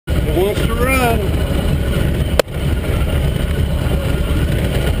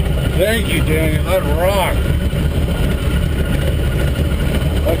Thank you, Daniel. That rock.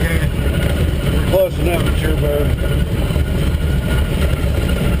 Okay. We're close enough at your boat.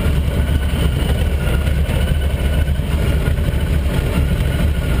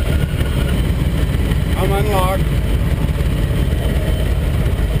 I'm unlocked.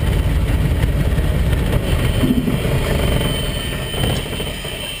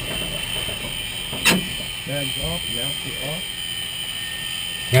 Bag's off, master off.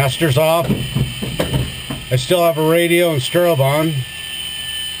 Master's off. I still have a radio and strobe on.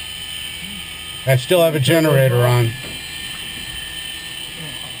 I still have a generator on.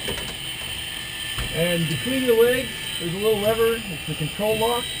 And between the legs, there's a little lever. It's the control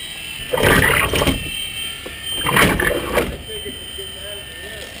lock.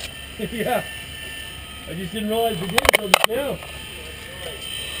 Yeah. I just didn't realize it did until just now.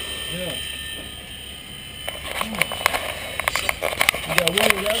 Yeah. We got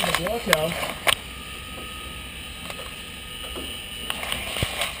wheeled out of the blockhouse.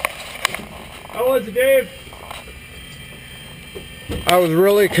 How was it, Dave? I was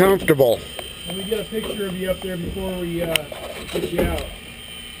really comfortable. Let me get a picture of you up there before we get you out.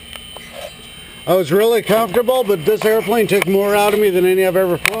 I was really comfortable, but this airplane took more out of me than any I've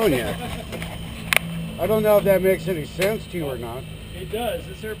ever flown yet. I don't know if that makes any sense to you or not. It does.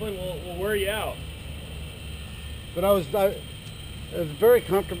 This airplane will wear you out. But it was a very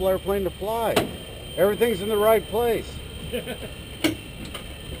comfortable airplane to fly. Everything's in the right place.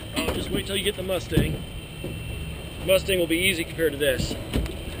 Oh, just wait till you get the Mustang. Mustang will be easy compared to this.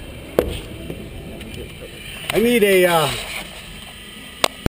 I need a